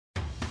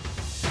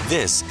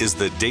This is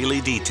the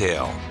Daily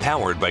Detail,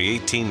 powered by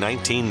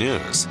 1819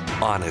 News.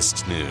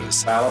 Honest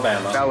news.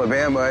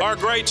 Alabama. Our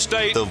great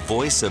state. The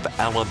voice of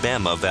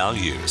Alabama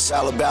values.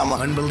 Alabama.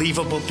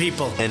 Unbelievable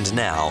people. And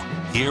now,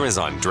 here is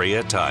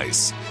Andrea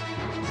Tice.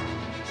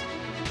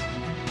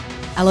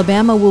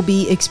 Alabama will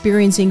be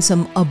experiencing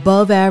some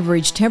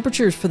above-average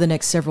temperatures for the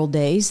next several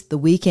days. The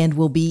weekend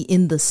will be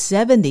in the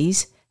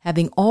 70s,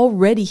 having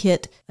already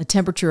hit a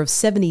temperature of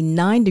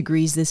 79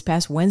 degrees this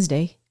past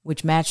Wednesday,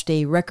 which matched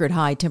a record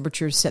high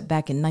temperature set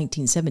back in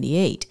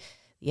 1978.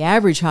 The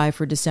average high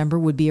for December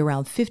would be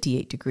around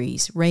 58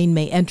 degrees. Rain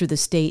may enter the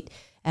state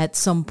at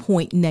some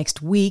point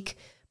next week,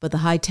 but the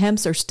high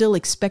temps are still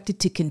expected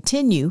to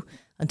continue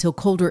until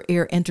colder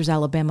air enters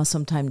Alabama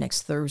sometime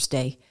next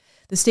Thursday.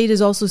 The state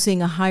is also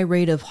seeing a high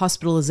rate of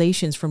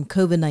hospitalizations from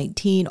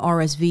COVID-19,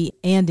 RSV,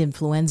 and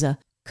influenza.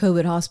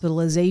 COVID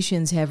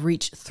hospitalizations have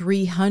reached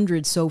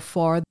 300 so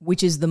far,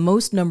 which is the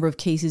most number of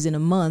cases in a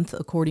month,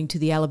 according to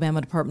the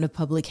Alabama Department of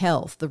Public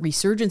Health. The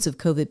resurgence of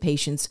COVID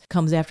patients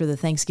comes after the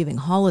Thanksgiving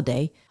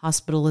holiday.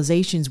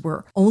 Hospitalizations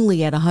were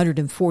only at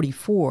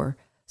 144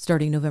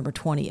 starting November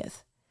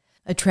 20th.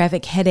 A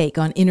traffic headache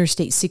on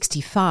Interstate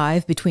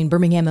 65 between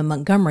Birmingham and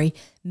Montgomery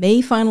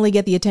may finally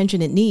get the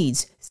attention it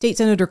needs. State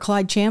Senator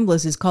Clyde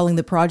Chambliss is calling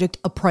the project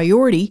a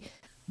priority.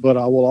 But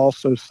I will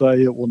also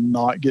say it will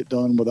not get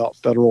done without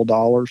federal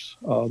dollars.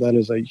 That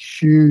is a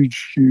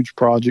huge, huge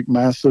project,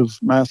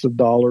 massive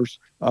dollars.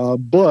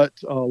 But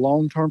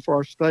long-term for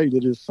our state,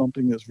 it is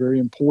something that's very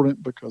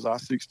important because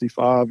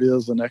I-65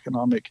 is an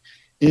economic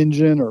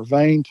engine or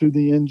vein to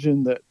the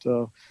engine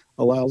that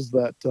allows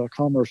that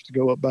commerce to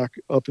go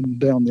up and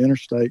down the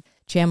interstate.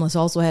 Chambliss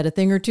also had a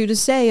thing or two to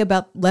say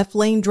about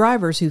left-lane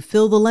drivers who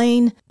fill the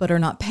lane but are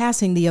not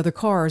passing the other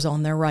cars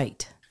on their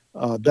right.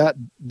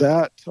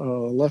 That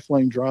left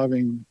lane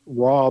driving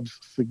robs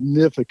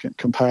significant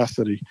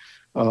capacity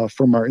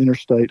from our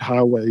interstate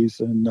highways.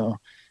 And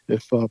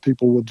if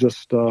people would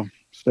just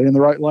stay in the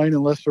right lane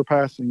unless they're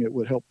passing, it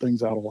would help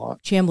things out a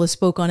lot. Chambliss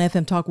spoke on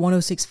FM Talk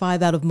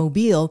 106.5 out of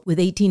Mobile with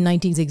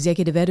 1819's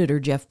executive editor,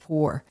 Jeff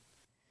Poore.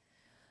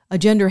 A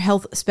gender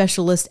health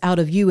specialist out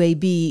of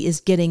UAB is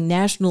getting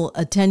national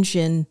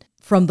attention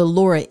from the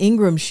Laura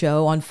Ingraham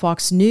Show on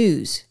Fox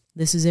News.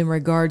 This is in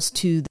regards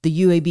to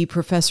the UAB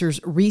professor's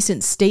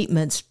recent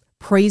statements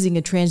praising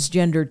a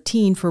transgender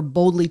teen for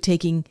boldly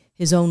taking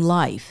his own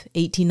life.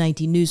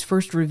 1819 News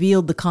first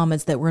revealed the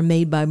comments that were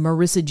made by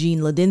Marissa Jean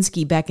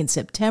Ladinsky back in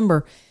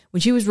September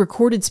when she was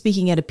recorded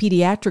speaking at a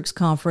pediatrics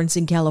conference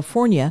in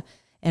California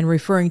and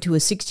referring to a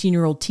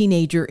 16-year-old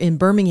teenager in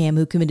Birmingham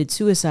who committed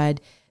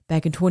suicide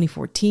back in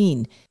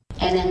 2014.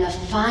 And in the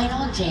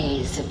final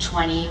days of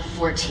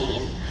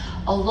 2014,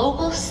 a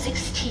local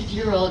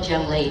 16-year-old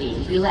young lady,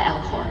 Lila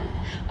Alcorn,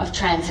 of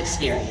Trans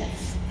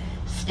Experience,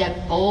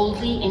 stepped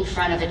boldly in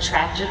front of a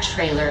tractor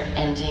trailer,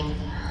 ending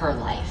her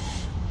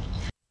life.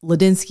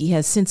 Ladinsky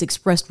has since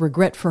expressed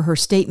regret for her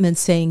statement,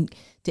 saying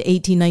to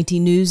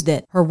 1819 News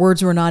that her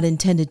words were not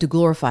intended to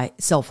glorify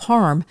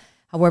self-harm.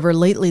 However,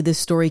 lately this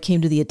story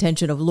came to the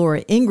attention of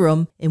Laura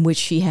Ingraham, in which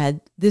she had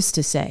this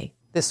to say.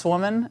 This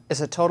woman is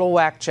a total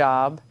whack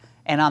job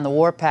and on the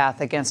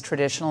warpath against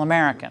traditional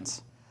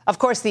Americans. Of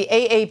course, the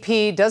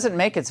AAP doesn't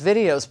make its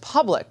videos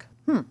public.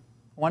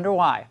 Wonder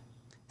why.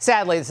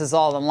 Sadly, this is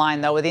all in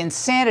line, though, with the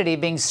insanity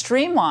being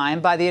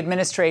streamlined by the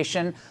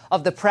administration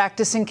of the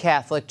practicing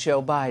Catholic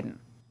Joe Biden.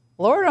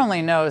 Lord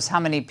only knows how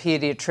many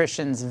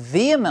pediatricians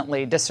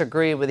vehemently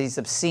disagree with these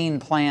obscene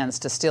plans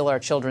to steal our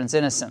children's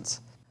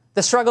innocence.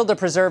 The struggle to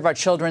preserve our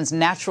children's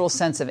natural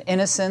sense of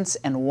innocence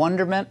and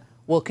wonderment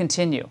will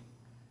continue.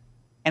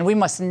 And we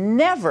must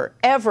never,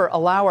 ever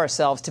allow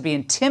ourselves to be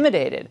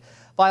intimidated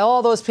by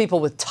all those people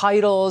with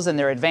titles and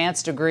their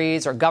advanced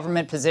degrees or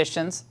government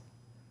positions.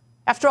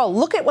 After all,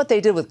 look at what they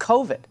did with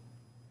COVID.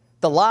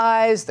 The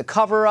lies, the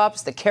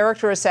cover-ups, the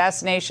character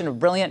assassination of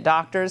brilliant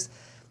doctors,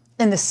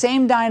 and the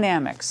same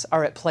dynamics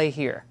are at play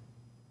here.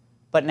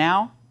 But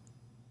now,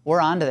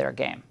 we're on to their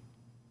game.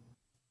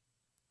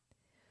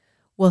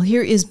 Well,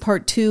 here is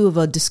part 2 of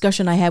a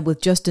discussion I had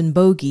with Justin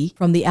Bogie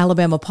from the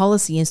Alabama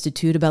Policy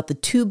Institute about the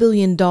 $2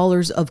 billion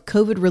of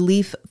COVID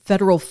relief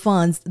federal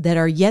funds that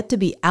are yet to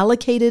be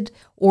allocated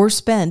or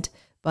spent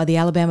by the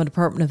Alabama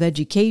Department of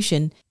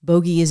Education.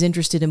 Bogie is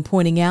interested in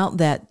pointing out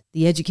that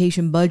the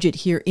education budget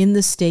here in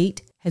the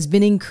state has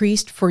been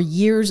increased for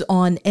years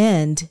on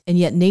end, and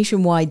yet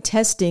nationwide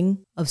testing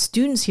of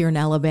students here in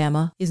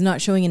Alabama is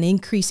not showing an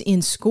increase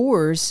in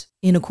scores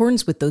in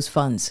accordance with those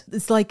funds.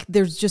 It's like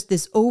there's just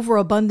this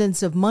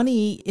overabundance of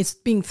money. It's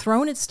being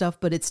thrown at stuff,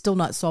 but it's still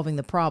not solving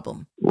the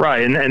problem.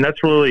 Right, and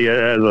that's really,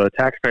 as a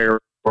taxpayer,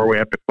 where we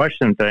have to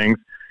question things.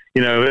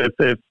 You know,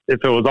 if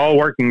it was all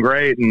working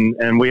great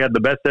and we had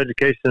the best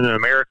education in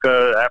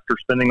America after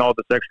spending all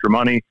this extra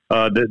money,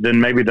 then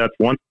maybe that's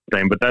one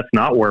thing, but that's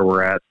not where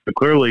we're at. So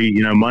clearly,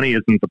 you know, money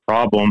isn't the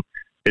problem.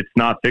 It's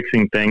not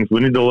fixing things.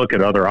 We need to look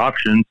at other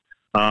options.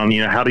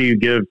 You know, how do you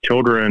give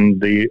children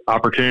the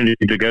opportunity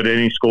to go to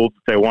any schools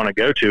that they want to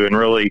go to and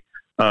really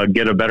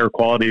get a better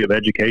quality of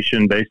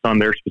education based on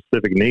their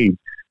specific needs?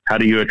 How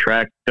do you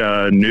attract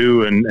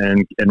new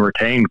and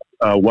retain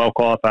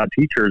well-qualified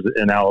teachers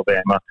in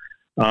Alabama?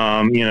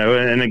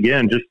 And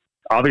again, just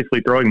obviously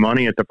throwing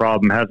money at the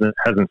problem hasn't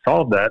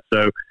solved that.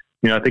 So,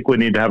 I think we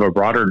need to have a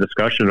broader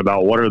discussion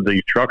about what are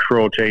the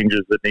structural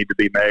changes that need to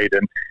be made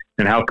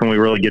and how can we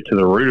really get to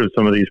the root of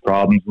some of these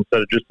problems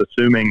instead of just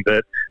assuming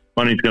that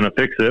money's going to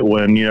fix it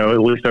when, at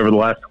least over the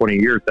last 20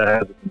 years, that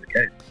hasn't been the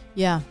case.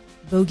 Yeah.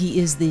 Bogie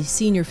is the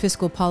Senior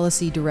Fiscal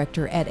Policy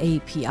Director at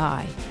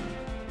API.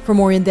 For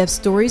more in-depth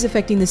stories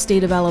affecting the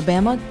state of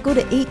Alabama, go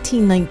to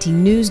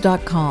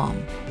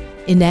 1819news.com.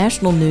 In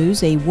national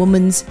news, a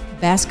women's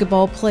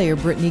basketball player,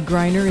 Brittany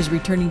Griner, is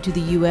returning to the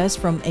U.S.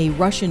 from a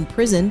Russian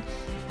prison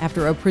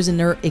after a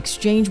prisoner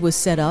exchange was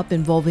set up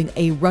involving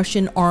a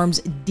Russian arms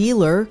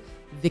dealer,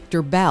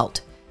 Victor Bout.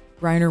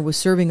 Griner was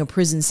serving a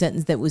prison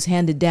sentence that was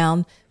handed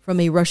down from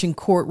a Russian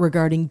court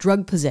regarding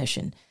drug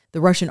possession. The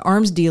Russian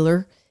arms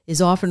dealer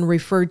is often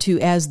referred to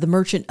as the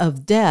merchant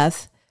of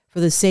death for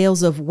the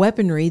sales of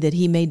weaponry that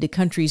he made to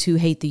countries who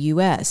hate the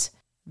U.S.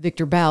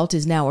 Victor Bout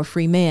is now a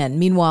free man.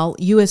 Meanwhile,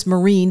 U.S.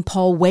 Marine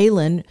Paul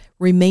Whelan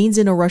remains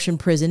in a Russian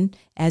prison,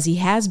 as he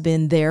has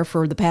been there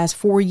for the past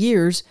 4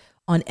 years,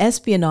 on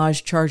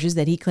espionage charges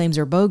that he claims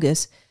are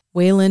bogus.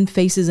 Whelan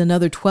faces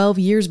another 12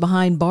 years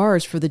behind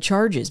bars for the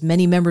charges.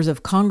 Many members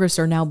of Congress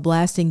are now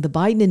blasting the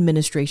Biden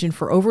administration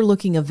for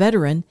overlooking a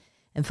veteran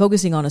and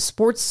focusing on a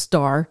sports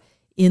star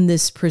in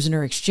this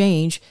prisoner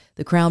exchange.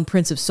 The Crown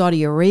Prince of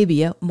Saudi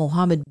Arabia,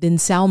 Mohammed bin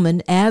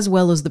Salman, as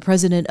well as the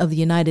President of the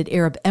United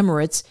Arab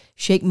Emirates,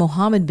 Sheikh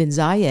Mohammed bin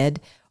Zayed,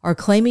 are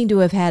claiming to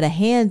have had a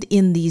hand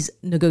in these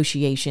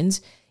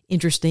negotiations.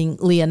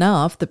 Interestingly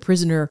enough, the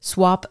prisoner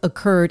swap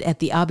occurred at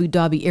the Abu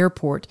Dhabi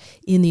airport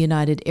in the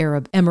United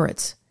Arab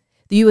Emirates.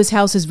 The U.S.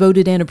 House has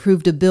voted and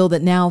approved a bill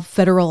that now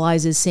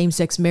federalizes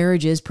same-sex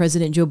marriages.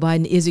 President Joe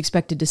Biden is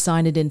expected to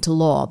sign it into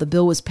law. The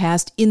bill was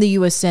passed in the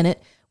U.S.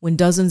 Senate when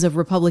dozens of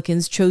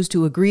Republicans chose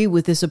to agree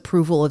with this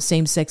approval of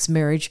same-sex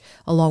marriage,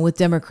 along with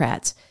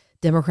Democrats.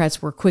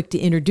 Democrats were quick to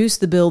introduce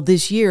the bill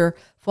this year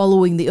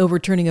following the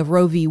overturning of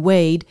Roe v.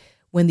 Wade,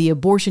 when the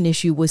abortion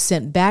issue was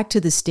sent back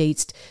to the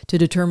states to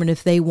determine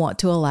if they want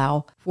to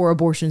allow for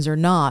abortions or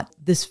not.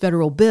 This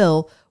federal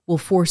bill will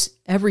force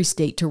every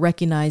state to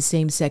recognize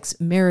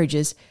same-sex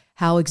marriages.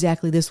 How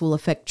exactly this will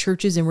affect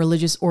churches and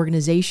religious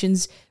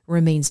organizations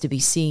remains to be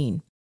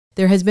seen.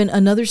 There has been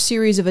another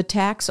series of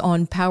attacks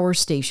on power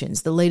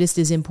stations. The latest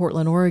is in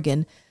Portland,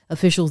 Oregon.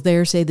 Officials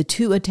there say the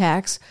 2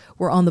 attacks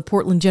were on the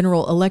Portland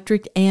General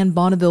Electric and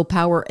Bonneville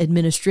Power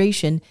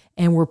Administration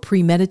and were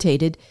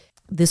premeditated.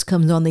 This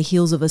comes on the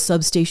heels of a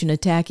substation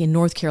attack in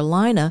North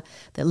Carolina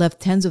that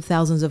left tens of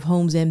thousands of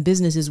homes and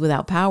businesses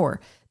without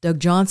power. Doug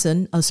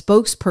Johnson, a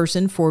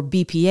spokesperson for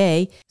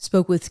BPA,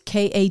 spoke with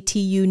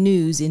KATU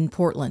News in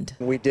Portland.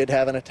 We did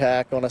have an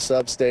attack on a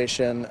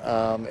substation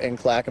in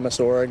Clackamas,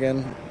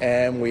 Oregon,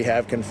 and we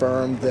have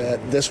confirmed that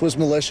this was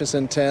malicious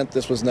intent.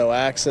 This was no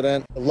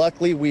accident.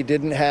 Luckily, we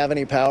didn't have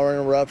any power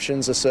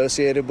interruptions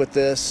associated with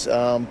this,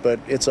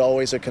 but it's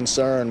always a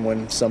concern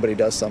when somebody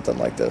does something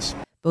like this.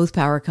 Both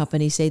power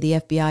companies say the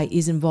FBI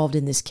is involved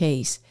in this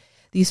case.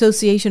 The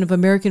Association of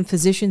American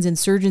Physicians and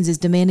Surgeons is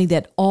demanding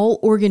that all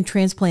organ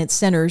transplant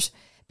centers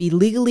be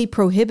legally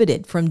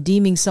prohibited from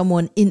deeming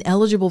someone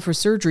ineligible for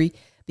surgery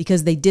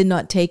because they did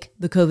not take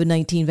the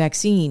COVID-19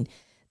 vaccine.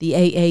 The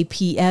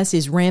AAPS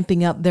is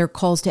ramping up their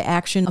calls to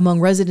action among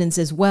residents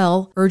as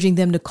well, urging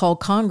them to call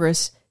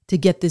Congress to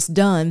get this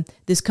done.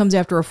 This comes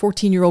after a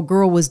 14-year-old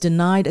girl was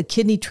denied a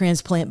kidney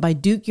transplant by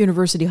Duke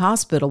University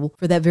Hospital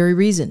for that very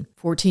reason.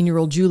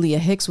 14-year-old Julia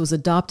Hicks was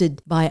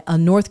adopted by a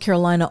North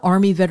Carolina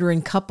Army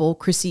veteran couple,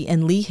 Chrissy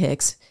and Lee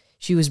Hicks.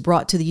 She was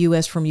brought to the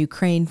U.S. from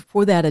Ukraine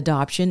for that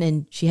adoption,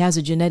 and she has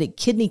a genetic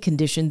kidney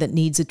condition that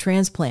needs a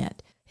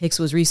transplant. Hicks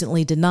was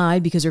recently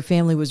denied because her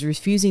family was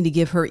refusing to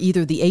give her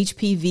either the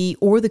HPV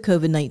or the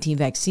COVID-19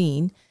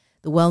 vaccine.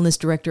 The wellness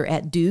director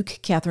at Duke,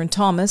 Catherine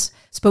Thomas,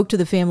 spoke to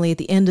the family at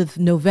the end of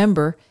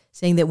November,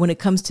 saying that when it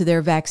comes to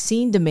their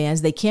vaccine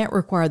demands, they can't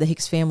require the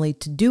Hicks family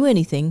to do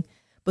anything,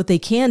 but they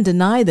can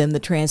deny them the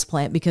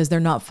transplant because they're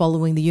not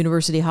following the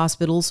university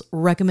hospital's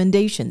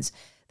recommendations.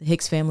 The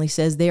Hicks family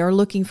says they are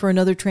looking for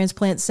another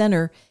transplant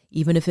center,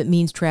 even if it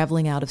means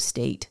traveling out of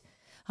state.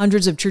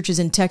 Hundreds of churches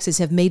in Texas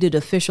have made it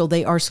official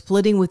they are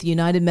splitting with the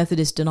United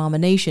Methodist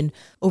denomination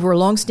over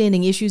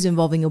longstanding issues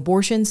involving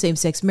abortion,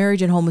 same-sex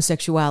marriage, and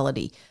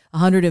homosexuality.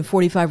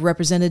 145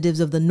 representatives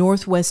of the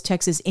Northwest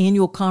Texas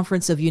Annual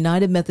Conference of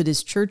United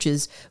Methodist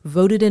Churches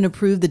voted and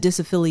approved the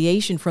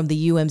disaffiliation from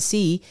the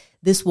UMC.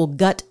 This will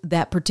gut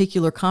that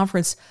particular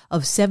conference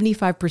of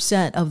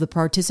 75% of the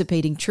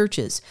participating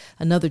churches.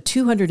 Another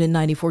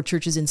 294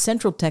 churches in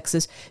Central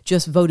Texas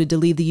just voted to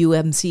leave the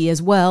UMC as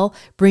well,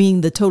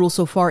 bringing the total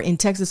so far in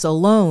Texas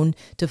alone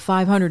to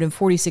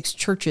 546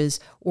 churches,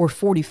 or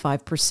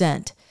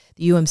 45%.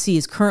 The UMC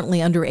is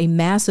currently under a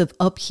massive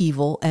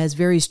upheaval as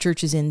various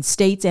churches in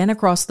states and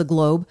across the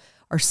globe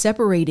are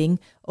separating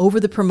over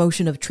the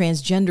promotion of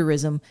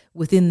transgenderism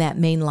within that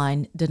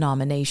mainline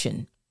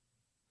denomination.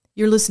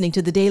 You're listening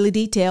to The Daily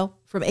Detail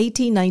from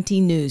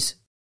 1819 News.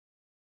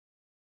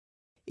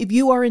 If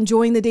you are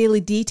enjoying the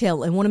Daily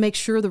Detail and want to make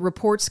sure the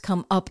reports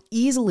come up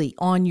easily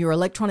on your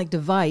electronic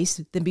device,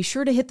 then be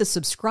sure to hit the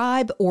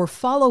subscribe or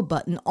follow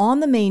button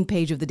on the main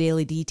page of the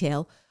Daily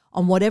Detail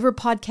on whatever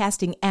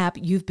podcasting app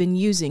you've been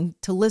using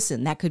to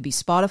listen. That could be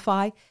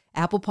Spotify,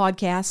 Apple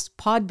Podcasts,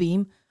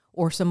 Podbeam,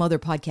 or some other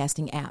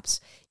podcasting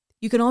apps.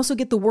 You can also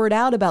get the word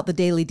out about the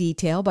Daily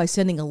Detail by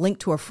sending a link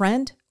to a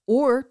friend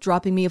or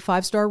dropping me a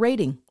 5-star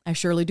rating. I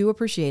surely do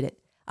appreciate it.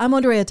 I'm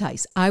Andrea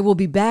Tice. I will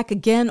be back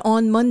again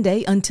on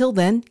Monday. Until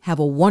then, have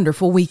a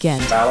wonderful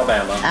weekend.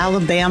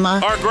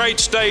 Alabama. Our great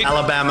state.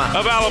 Alabama.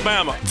 Of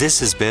Alabama. This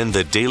has been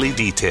the Daily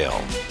Detail.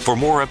 For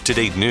more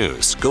up-to-date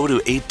news, go to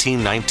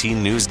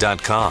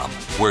 1819news.com,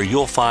 where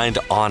you'll find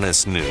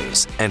honest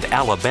news and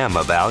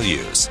Alabama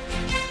values.